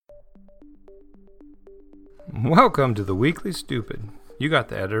Welcome to The Weekly Stupid. You got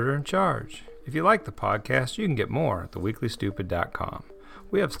the editor in charge. If you like the podcast, you can get more at theweeklystupid.com.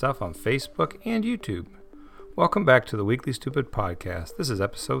 We have stuff on Facebook and YouTube. Welcome back to The Weekly Stupid Podcast. This is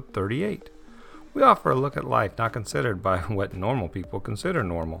episode 38. We offer a look at life not considered by what normal people consider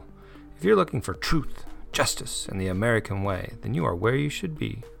normal. If you're looking for truth, justice, and the American way, then you are where you should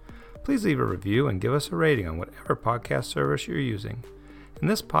be. Please leave a review and give us a rating on whatever podcast service you're using. In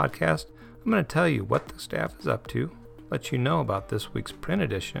this podcast, I'm going to tell you what the staff is up to, let you know about this week's print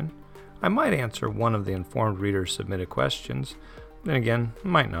edition. I might answer one of the informed readers' submitted questions, then again, I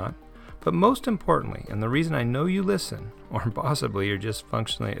might not. But most importantly, and the reason I know you listen, or possibly you're just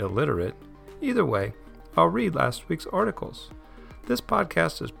functionally illiterate, either way, I'll read last week's articles. This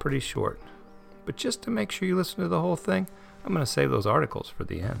podcast is pretty short, but just to make sure you listen to the whole thing, I'm going to save those articles for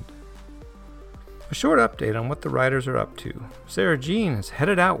the end. A short update on what the writers are up to. Sarah Jean is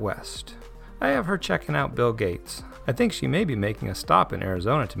headed out west. I have her checking out Bill Gates. I think she may be making a stop in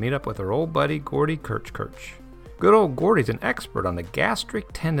Arizona to meet up with her old buddy Gordy Kirch. Good old Gordy's an expert on the gastric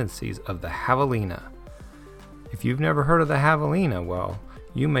tendencies of the javelina. If you've never heard of the javelina, well,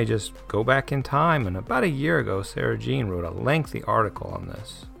 you may just go back in time, and about a year ago, Sarah Jean wrote a lengthy article on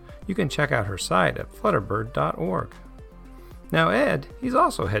this. You can check out her site at flutterbird.org. Now Ed, he's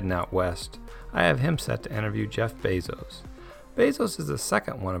also heading out west. I have him set to interview Jeff Bezos. Bezos is the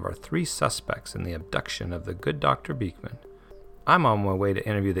second one of our three suspects in the abduction of the good Dr. Beekman. I'm on my way to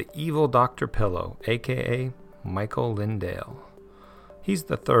interview the evil Dr. Pillow, aka Michael Lindale. He's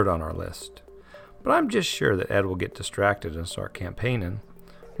the third on our list. But I'm just sure that Ed will get distracted and start campaigning.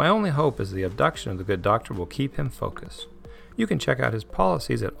 My only hope is the abduction of the good doctor will keep him focused. You can check out his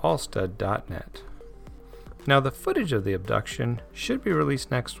policies at allstud.net. Now the footage of the abduction should be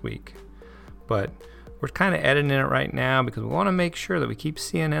released next week, but we're kind of editing it right now because we want to make sure that we keep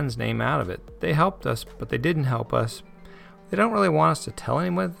CNN's name out of it. They helped us, but they didn't help us. They don't really want us to tell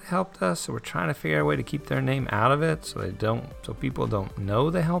anyone they helped us, so we're trying to figure out a way to keep their name out of it so people don't know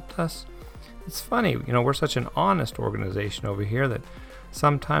they helped us. It's funny, we're such an honest organization over here that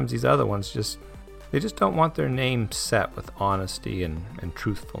sometimes these other ones just don't want their name set with honesty and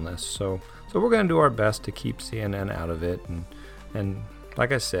truthfulness. So we're going to do our best to keep CNN out of it. And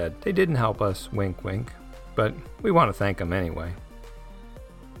like I said, they didn't help us, wink wink, but we want to thank them anyway.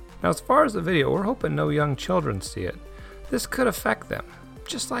 Now as far as the video, we're hoping no young children see it. This could affect them,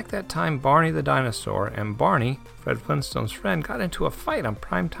 just like that time Barney the dinosaur and Barney, Fred Flintstone's friend, got into a fight on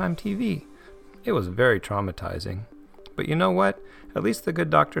primetime TV. It was very traumatizing. But you know what? At least the good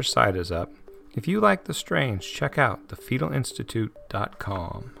doctor's side is up. If you like the strange, check out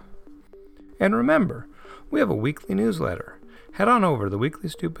thefetalinstitute.com. And remember, we have a weekly newsletter. Head on over to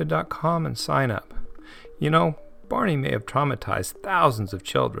theweeklystupid.com and sign up. Barney may have traumatized thousands of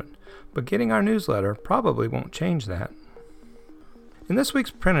children, but getting our newsletter probably won't change that. In this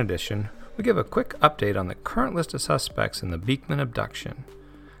week's print edition, we give a quick update on the current list of suspects in the Beekman abduction.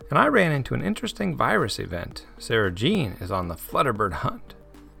 And I ran into an interesting virus event. Sarah Jean is on the Flutterbird hunt,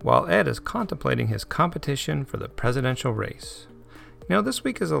 while Ed is contemplating his competition for the presidential race. This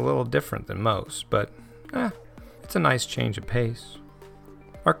week is a little different than most, but it's a nice change of pace.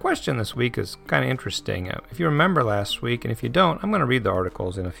 Our question this week is kind of interesting. If you remember last week, and if you don't, I'm going to read the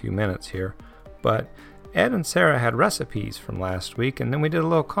articles in a few minutes here, but Ed and Sarah had recipes from last week, and then we did a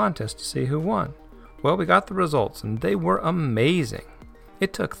little contest to see who won. Well, we got the results, and they were amazing.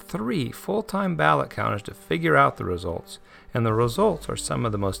 It took 3 full-time ballot counters to figure out the results, and the results are some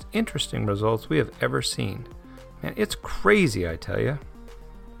of the most interesting results we have ever seen. Man, it's crazy, I tell you.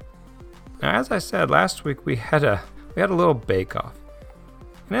 Now, as I said, last week we had a little bake-off.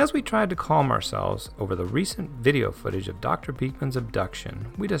 And as we tried to calm ourselves over the recent video footage of Dr. Beekman's abduction,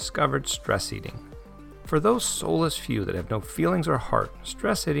 we discovered stress eating. For those soulless few that have no feelings or heart,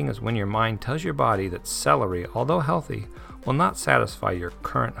 stress eating is when your mind tells your body that celery, although healthy, will not satisfy your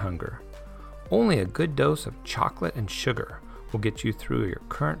current hunger. Only a good dose of chocolate and sugar will get you through your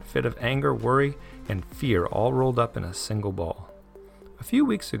current fit of anger, worry, and fear all rolled up in a single ball. A few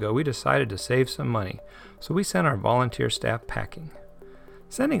weeks ago, we decided to save some money, so we sent our volunteer staff packing.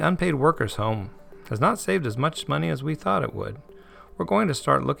 Sending unpaid workers home has not saved as much money as we thought it would. We're going to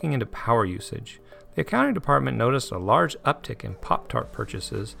start looking into power usage. The accounting department noticed a large uptick in Pop-Tart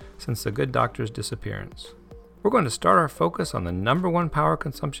purchases since the good doctor's disappearance. We're going to start our focus on the number one power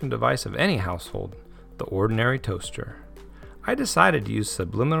consumption device of any household, the ordinary toaster. I decided to use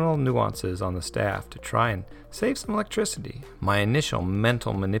subliminal nuances on the staff to try and save some electricity. My initial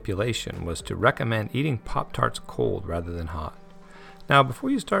mental manipulation was to recommend eating Pop-Tarts cold rather than hot. Now, before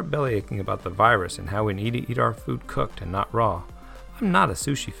you start bellyaching about the virus and how we need to eat our food cooked and not raw, I'm not a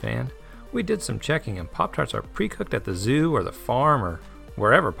sushi fan. We did some checking, and Pop-Tarts are pre-cooked at the zoo or the farm or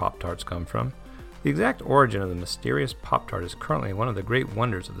wherever Pop-Tarts come from. The exact origin of the mysterious Pop-Tart is currently one of the great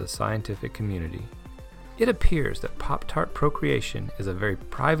wonders of the scientific community. It appears that Pop-Tart procreation is a very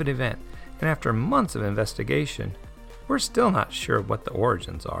private event, and after months of investigation, we're still not sure what the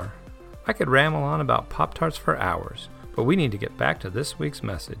origins are. I could ramble on about Pop-Tarts for hours, but we need to get back to this week's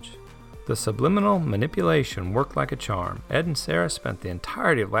message. The subliminal manipulation worked like a charm. Ed and Sarah spent the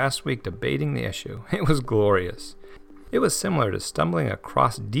entirety of last week debating the issue. It was glorious. It was similar to stumbling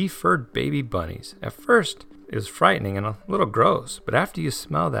across defurred baby bunnies. At first, it was frightening and a little gross, but after you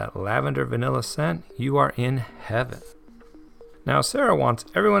smell that lavender vanilla scent, you are in heaven. Now, Sarah wants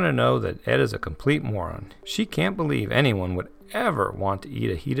everyone to know that Ed is a complete moron. She can't believe anyone would ever want to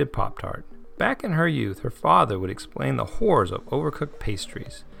eat a heated Pop-Tart. Back in her youth, her father would explain the horrors of overcooked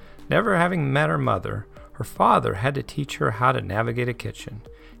pastries. Never having met her mother, her father had to teach her how to navigate a kitchen.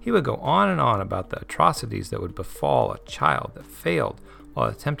 He would go on and on about the atrocities that would befall a child that failed while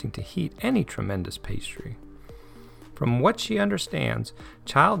attempting to heat any tremendous pastry. From what she understands,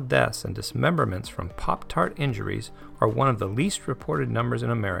 child deaths and dismemberments from Pop-Tart injuries are one of the least reported numbers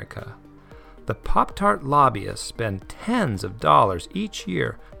in America. The Pop-Tart lobbyists spend tens of dollars each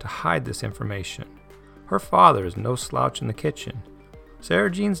year to hide this information. Her father is no slouch in the kitchen.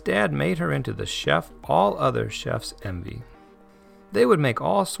 Sarah Jean's dad made her into the chef all other chefs envy. They would make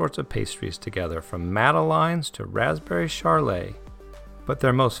all sorts of pastries together, from madeleines to raspberry charlet. But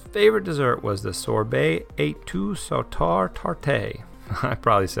their most favorite dessert was the sorbet et tout sautar tarte. I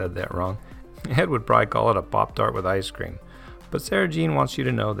probably said that wrong. Ed would probably call it a Pop-Tart with ice cream. But Sarah Jean wants you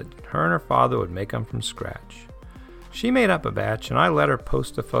to know that her and her father would make them from scratch. She made up a batch, and I let her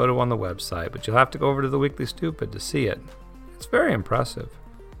post a photo on the website, but you'll have to go over to the Weekly Stupid to see it. It's very impressive.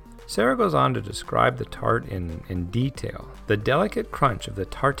 Sarah goes on to describe the tart in detail. The delicate crunch of the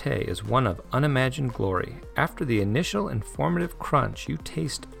tarte is one of unimagined glory. After the initial informative crunch, you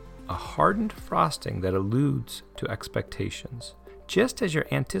taste a hardened frosting that alludes to expectations. Just as your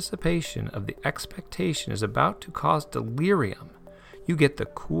anticipation of the expectation is about to cause delirium, you get the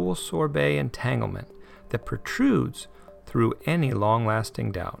cool sorbet entanglement that protrudes through any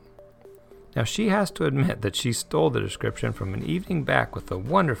long-lasting doubt. Now, she has to admit that she stole the description from an evening back with the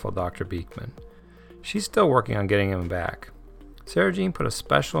wonderful Dr. Beekman. She's still working on getting him back. Sarah Jean put a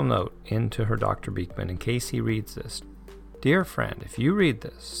special note into her Dr. Beekman in case he reads this. Dear friend, if you read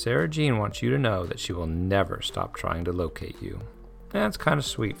this, Sarah Jean wants you to know that she will never stop trying to locate you. That's kind of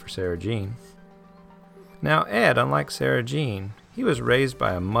sweet for Sarah Jean. Now, Ed, unlike Sarah Jean, he was raised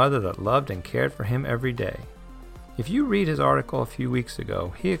by a mother that loved and cared for him every day. If you read his article a few weeks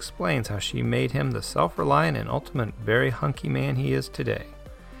ago, he explains how she made him the self-reliant and ultimate very hunky man he is today.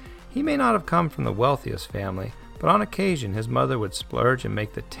 He may not have come from the wealthiest family, but on occasion his mother would splurge and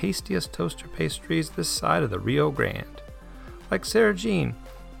make the tastiest toaster pastries this side of the Rio Grande. Like Sarah Jean,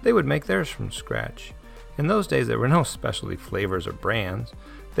 they would make theirs from scratch. In those days there were no specialty flavors or brands.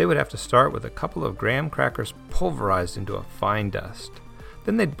 They would have to start with a couple of graham crackers pulverized into a fine dust.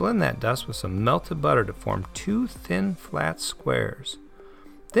 Then they'd blend that dust with some melted butter to form two thin, flat squares.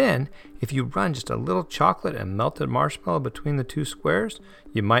 Then, if you run just a little chocolate and melted marshmallow between the two squares,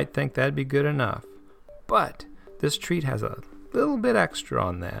 you might think that'd be good enough. But this treat has a little bit extra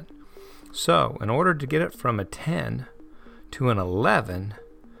on that. So, in order to get it from a 10 to an 11,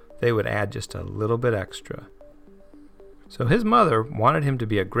 they would add just a little bit extra. So his mother wanted him to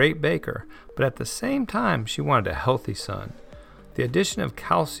be a great baker, but at the same time she wanted a healthy son. The addition of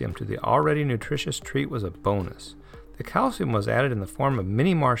calcium to the already nutritious treat was a bonus. The calcium was added in the form of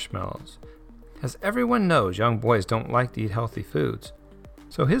mini marshmallows. As everyone knows, young boys don't like to eat healthy foods.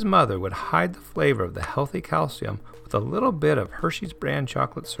 So his mother would hide the flavor of the healthy calcium with a little bit of Hershey's brand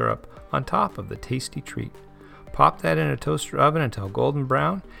chocolate syrup on top of the tasty treat. Pop that in a toaster oven until golden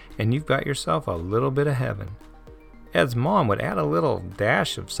brown, and you've got yourself a little bit of heaven. Ed's mom would add a little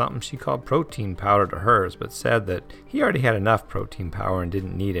dash of something she called protein powder to hers, but said that he already had enough protein powder and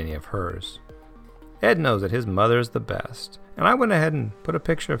didn't need any of hers. Ed knows that his mother is the best, and I went ahead and put a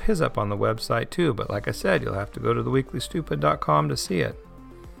picture of his up on the website too, but like I said, you'll have to go to theweeklystupid.com to see it.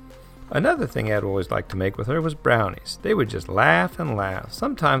 Another thing Ed always liked to make with her was brownies. They would just laugh and laugh,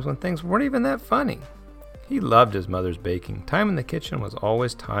 sometimes when things weren't even that funny. He loved his mother's baking. Time in the kitchen was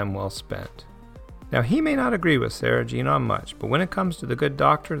always time well spent. Now, he may not agree with Sarah Jean on much, but when it comes to the good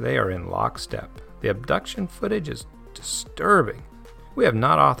doctor, they are in lockstep. The abduction footage is disturbing. We have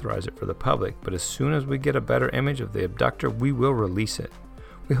not authorized it for the public, but as soon as we get a better image of the abductor, we will release it.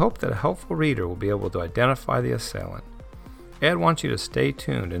 We hope that a helpful reader will be able to identify the assailant. Ed wants you to stay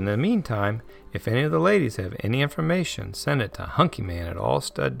tuned. In the meantime, if any of the ladies have any information, send it to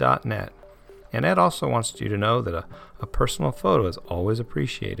hunkyman@allstud.net. And Ed also wants you to know that a personal photo is always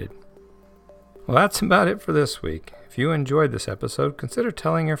appreciated. Well, that's about it for this week. If you enjoyed this episode, consider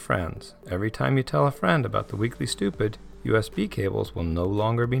telling your friends. Every time you tell a friend about the Weekly Stupid, USB cables will no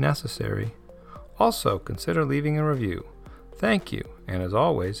longer be necessary. Also, consider leaving a review. Thank you, and as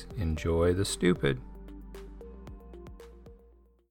always, enjoy the stupid.